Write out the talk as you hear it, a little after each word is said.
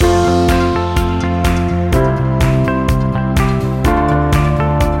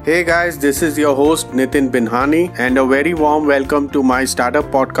Hey guys, this is your host Nitin Binhani and a very warm welcome to my startup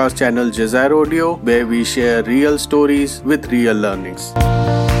podcast channel Jazair Audio, where we share real stories with real learnings.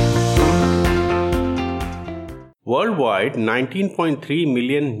 Worldwide, 19.3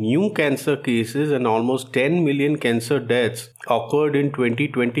 million new cancer cases and almost 10 million cancer deaths occurred in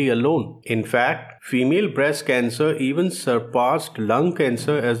 2020 alone. In fact, female breast cancer even surpassed lung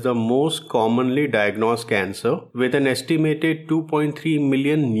cancer as the most commonly diagnosed cancer, with an estimated 2.3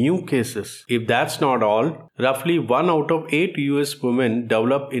 million new cases. If that's not all, roughly 1 out of 8 US women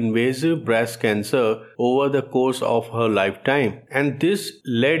develop invasive breast cancer over the course of her lifetime. And this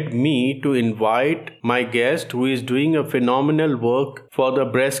led me to invite my guest, who is doing a phenomenal work for the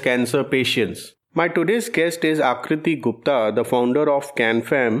breast cancer patients. My today's guest is Akriti Gupta, the founder of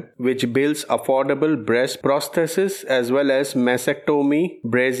CanFem, which builds affordable breast prosthesis as well as mastectomy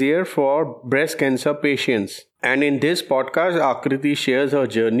brazier for breast cancer patients. And in this podcast, Akriti shares her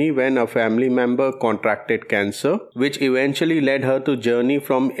journey when a family member contracted cancer, which eventually led her to journey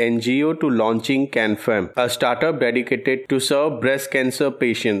from NGO to launching CanFem, a startup dedicated to serve breast cancer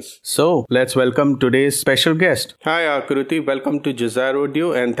patients. So, let's welcome today's special guest. Hi Akriti, welcome to Jazair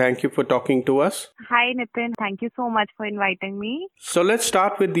Audio and thank you for talking to us. Hi Nitin, thank you so much for inviting me. So, let's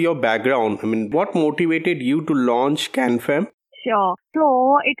start with your background. What motivated you to launch CanFem? Sure.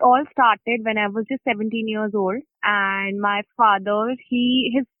 So it all started when I was just 17 years old, and my father,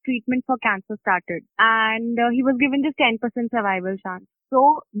 his treatment for cancer started, and he was given just 10% survival chance.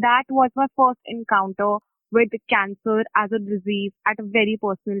 So that was my first encounter with cancer as a disease at a very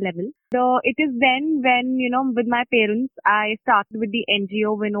personal level. So it is then when, with my parents, I started with the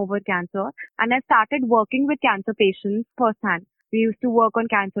NGO Win Over Cancer, and I started working with cancer patients firsthand. We used to work on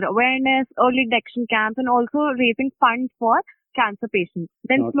cancer awareness, early detection camps, and also raising funds for cancer patients.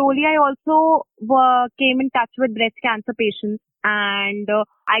 Then slowly I also came in touch with breast cancer patients, and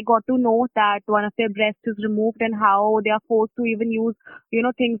I got to know that one of their breasts is removed and how they are forced to even use,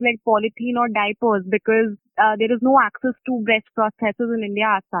 things like polythene or diapers because there is no access to breast prosthesis in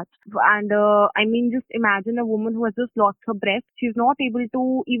India as such. And just imagine a woman who has just lost her breast. She's not able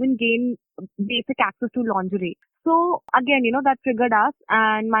to even gain basic access to lingerie. So again, that triggered us,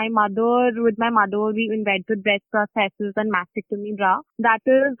 and with my mother, we invented breast prosthesis and mastectomy bra. That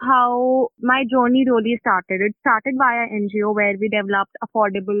is how my journey really started. It started via NGO, where we developed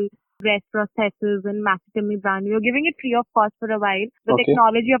affordable breast prosthesis and mastectomy bra. We were giving it free of cost for a while. The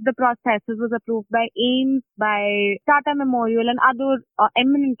technology of the prosthesis was approved by AIIMS, by Tata Memorial, and other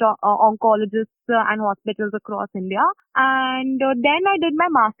eminent oncologists and hospitals across India. And then I did my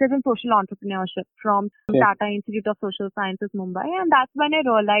master's in social entrepreneurship from Tata Institute of Social Sciences, Mumbai. And that's when I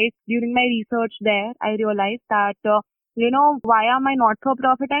realized, during my research there, that via my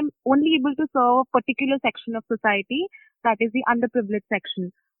not-for-profit, I'm only able to serve a particular section of society, that is the underprivileged section.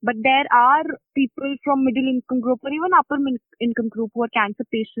 But there are people from middle income group or even upper income group who are cancer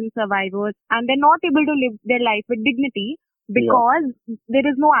patients, survivors, and they're not able to live their life with dignity because there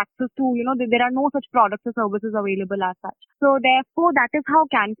is no access to, there are no such products or services available as such. So therefore, that is how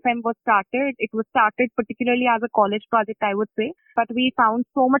CanFem was started. It was started particularly as a college project, I would say, but we found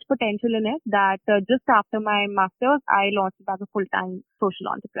so much potential in it that just after my master's, I launched it as a full-time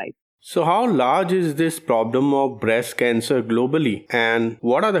social enterprise. So how large is this problem of breast cancer globally, and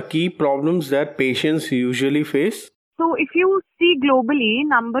what are the key problems that patients usually face? So if you see globally,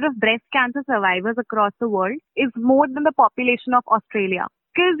 number of breast cancer survivors across the world is more than the population of Australia.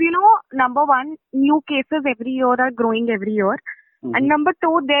 Because, number one, new cases every year are growing every year. Mm-hmm. And number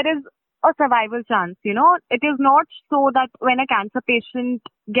two, there is a survival chance. It is not so that when a cancer patient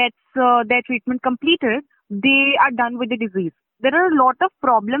gets their treatment completed, they are done with the disease. There are a lot of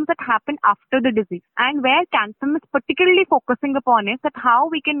problems that happen after the disease, and where CanFem is particularly focusing upon is that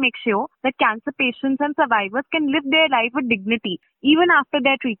how we can make sure that cancer patients and survivors can live their life with dignity even after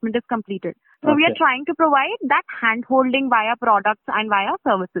their treatment is completed. So we are trying to provide that hand-holding via products and via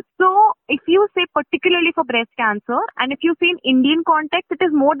services. So if you say particularly for breast cancer, and if you see in Indian context, it is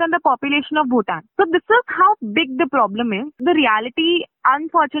more than the population of Bhutan. So this is how big the problem is. The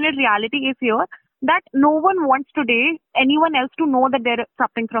unfortunate reality is here that no one wants today anyone else to know that they're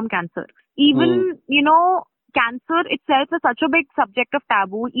suffering from cancer. Even, cancer itself is such a big subject of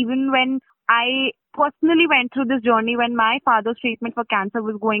taboo. Even when I personally went through this journey when my father's treatment for cancer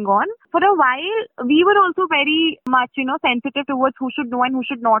was going on, for a while, we were also very much, sensitive towards who should know and who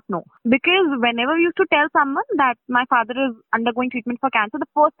should not know. Because whenever we used to tell someone that my father is undergoing treatment for cancer,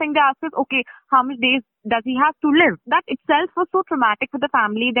 the first thing they ask is, okay, how many days does he have to live? That itself was so traumatic for the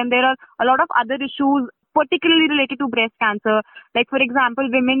family. Then there are a lot of other issues, particularly related to breast cancer. Like, for example,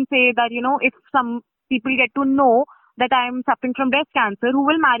 women say that, if some people get to know that I am suffering from breast cancer who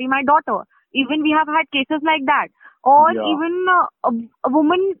will marry my daughter. Even we have had cases like that. Or even a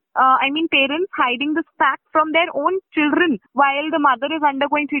woman, parents hiding this fact from their own children while the mother is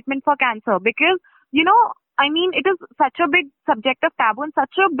undergoing treatment for cancer. Because, it is such a big subject of taboo and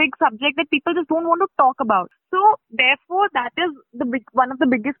such a big subject that people just don't want to talk about. So, therefore, that is one of the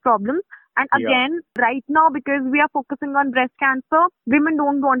biggest problems. And again, right now, because we are focusing on breast cancer, women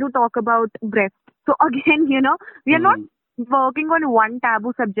don't want to talk about breast. So, again, we are not working on one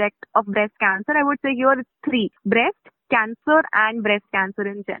taboo subject of breast cancer. I would say here it's three: breast cancer and breast cancer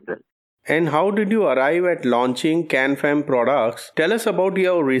in general. And how did you arrive at launching CanFem products? Tell us about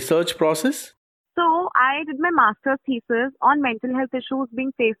your research process. So I did my master's thesis on mental health issues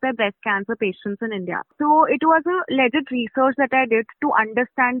being faced by breast cancer patients in India. So it was a legit research that I did to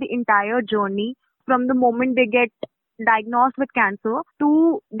understand the entire journey from the moment they get diagnosed with cancer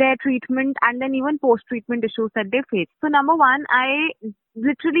to their treatment and then even post-treatment issues that they face. So number one, I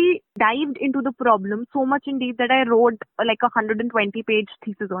literally dived into the problem so much in deep that I wrote like a 120-page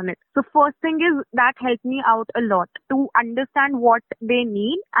thesis on it. So first thing is that helped me out a lot to understand what they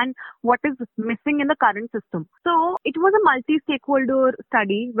need and what is missing in the current system. So it was a multi-stakeholder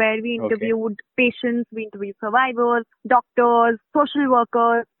study where we interviewed patients, we interviewed survivors, doctors, social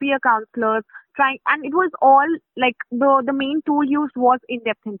workers, peer counselors, and it was all like the main tool used was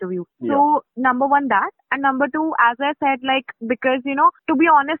in-depth interviews. So number one, that, and number two, as I said, like, because to be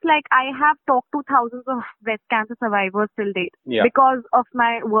honest, like, I have talked to thousands of breast cancer survivors till date because of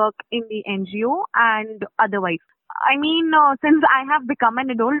my work in the NGO and otherwise. Since I have become an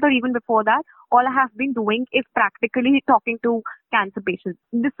adult or even before that, all I have been doing is practically talking to cancer patients.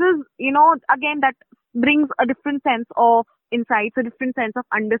 This is, again, that brings a different sense of insights, a different sense of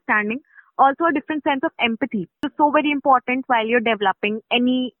understanding, also a different sense of empathy. It's so very important while you're developing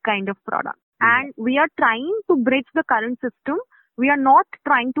any kind of product. And we are trying to bridge the current system. We are not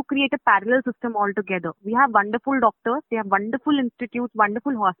trying to create a parallel system altogether. We have wonderful doctors, we have wonderful institutes,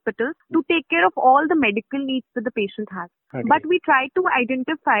 wonderful hospitals to take care of all the medical needs that the patient has. But we try to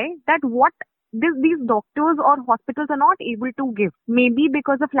identify that what these doctors or hospitals are not able to give. Maybe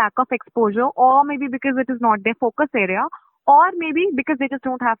because of lack of exposure, or maybe because it is not their focus area, or maybe because they just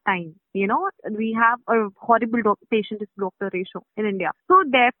don't have time. We have a horrible patient-to-doctor ratio in India. So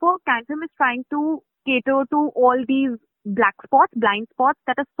therefore, CanFem is trying to cater to all these blind spots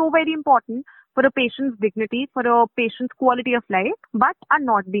that are so very important for a patient's dignity, for a patient's quality of life, but are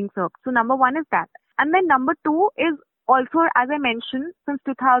not being served. So number one is that. And then number two is also, as I mentioned, since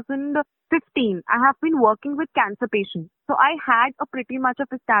 2015, I have been working with cancer patients. So I had a pretty much of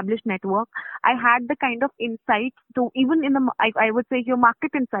established network. I had the kind of insights to even in the, I would say here,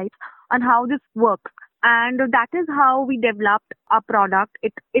 market insights on how this works. And that is how we developed our product.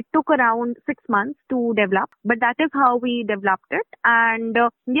 It took around 6 months to develop, but that is how we developed it. And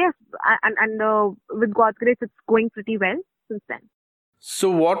yes, and with God's grace, it's going pretty well since then. So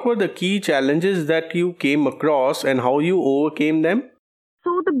what were the key challenges that you came across and how you overcame them?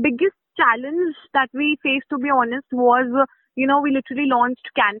 So the biggest challenge that we faced, to be honest, was, we literally launched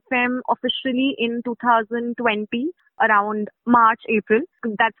CanFem officially in 2020, around March, April.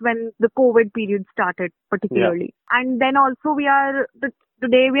 That's when the COVID period started particularly. And then also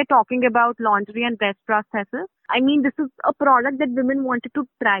today we are talking about lingerie and breast prosthesis. This is a product that women wanted to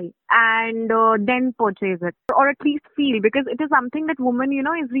try and then purchase it, or at least feel, because it is something that woman,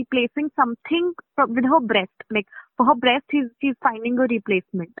 is replacing something with her breast. Like for her breast, she's finding a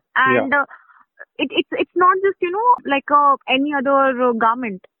replacement. And it's not just, like any other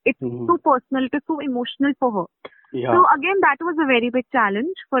garment. It's so personal, it is so emotional for her. So again, that was a very big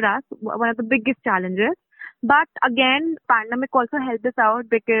challenge for us, one of the biggest challenges. But again, pandemic also helped us out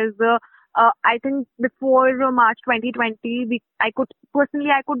because I think before March 2020, I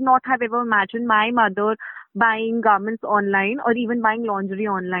could not have ever imagined my mother buying garments online or even buying lingerie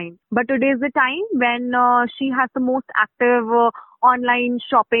online. But today is the time when she has the most active online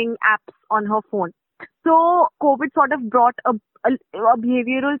shopping apps on her phone. So COVID sort of brought a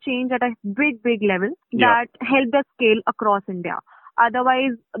behavioral change at a big level that helped us scale across India.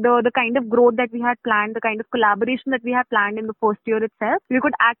 Otherwise, the kind of growth that we had planned, the kind of collaboration that we had planned in the first year itself, we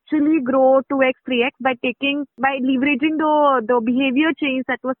could actually grow 2x, 3x by leveraging the behavior change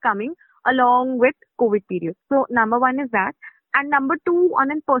that was coming along with COVID period. So number one is that. And number two,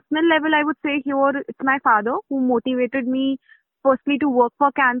 on a personal level, I would say here, it's my father who motivated me firstly to work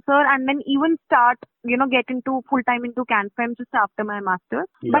for cancer and then even start, get into full-time into CanFem just after my master's.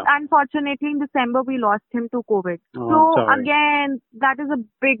 But unfortunately in December, we lost him to COVID. Again, that is a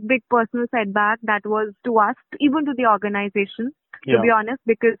big personal setback that was to us, even to the organization, to be honest,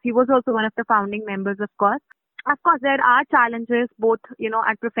 because he was also one of the founding members, of course. Of course, there are challenges both,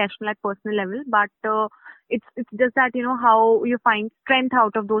 at professional and personal level, but it's just that, how you find strength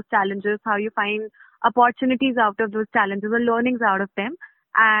out of those challenges, how you find opportunities out of those challenges or learnings out of them,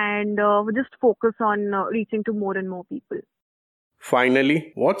 and we just focus on reaching to more and more people.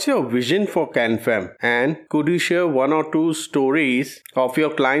 Finally, what's your vision for CanFem? And could you share one or two stories of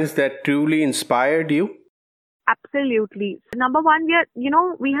your clients that truly inspired you? Absolutely. Number one,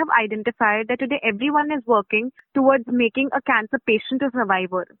 we have identified that today everyone is working towards making a cancer patient a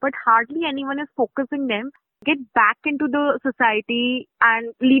survivor, but hardly anyone is focusing them get back into the society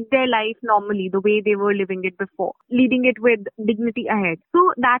and lead their life normally the way they were living it before, leading it with dignity ahead.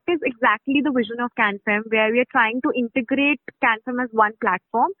 So that is exactly the vision of CanFem, where we are trying to integrate CanFem as one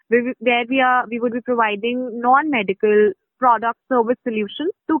platform where we would be providing non-medical product service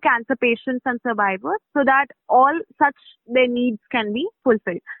solutions to cancer patients and survivors so that all such their needs can be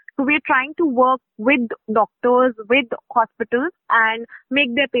fulfilled. So we're trying to work with doctors, with hospitals and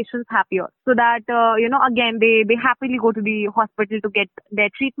make their patients happier so that, again, they happily go to the hospital to get their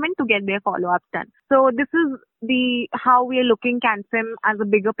treatment, to get their follow-ups done. So this is how we are looking CanFem as a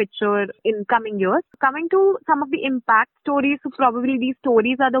bigger picture in coming years. Coming to some of the impact stories, so probably these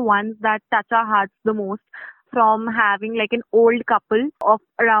stories are the ones that touch our hearts the most. From having like an old couple of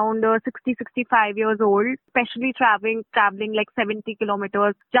around 60-65 years old, especially traveling like 70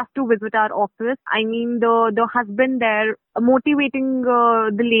 kilometers just to visit our office. I mean, the husband there motivating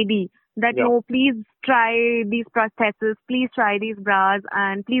the lady that no, please try these prostheses, please try these bras,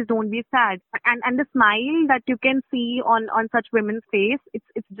 and please don't be sad. And the smile that you can see on such women's face,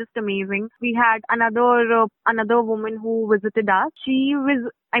 it's just amazing. We had another woman who visited us. She's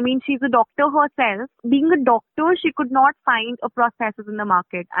a doctor herself. Being a doctor, she could not find a prosthesis in the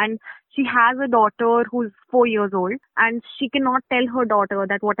market. And she has a daughter who's 4 years old, and she cannot tell her daughter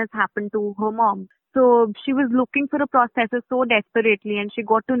that what has happened to her mom. So she was looking for a prosthesis so desperately, and she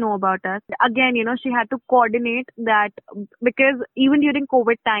got to know about us. Again, she had to coordinate that because even during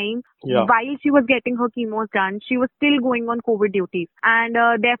COVID time, while she was getting her chemos done, she was still going on COVID duties. And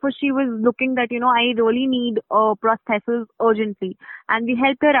therefore, she was looking that, I really need a prosthesis urgently. And we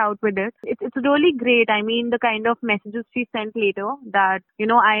helped her out with it. It's really great. I mean, the kind of messages she sent later that,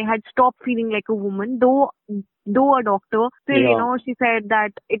 I had stopped feeling like a woman, though a doctor, still, she said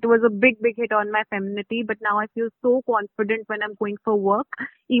that it was a big hit on my femininity, but now I feel so confident when I'm going for work.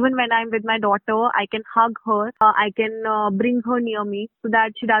 Even when I'm with my daughter, I can hug her, I can bring her near me so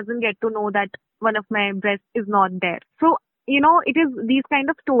that she doesn't get to know that one of my breasts is not there. So, it is these kind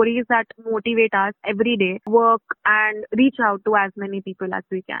of stories that motivate us every day, work and reach out to as many people as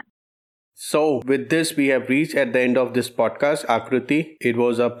we can. So, with this, we have reached at the end of this podcast. Akriti, it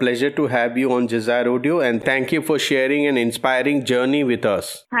was a pleasure to have you on Desire Audio, and thank you for sharing an inspiring journey with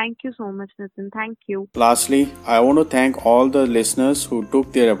us. Thank you so much, Nitin. Thank you. Lastly, I want to thank all the listeners who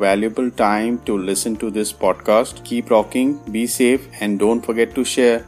took their valuable time to listen to this podcast. Keep rocking, be safe, and don't forget to share.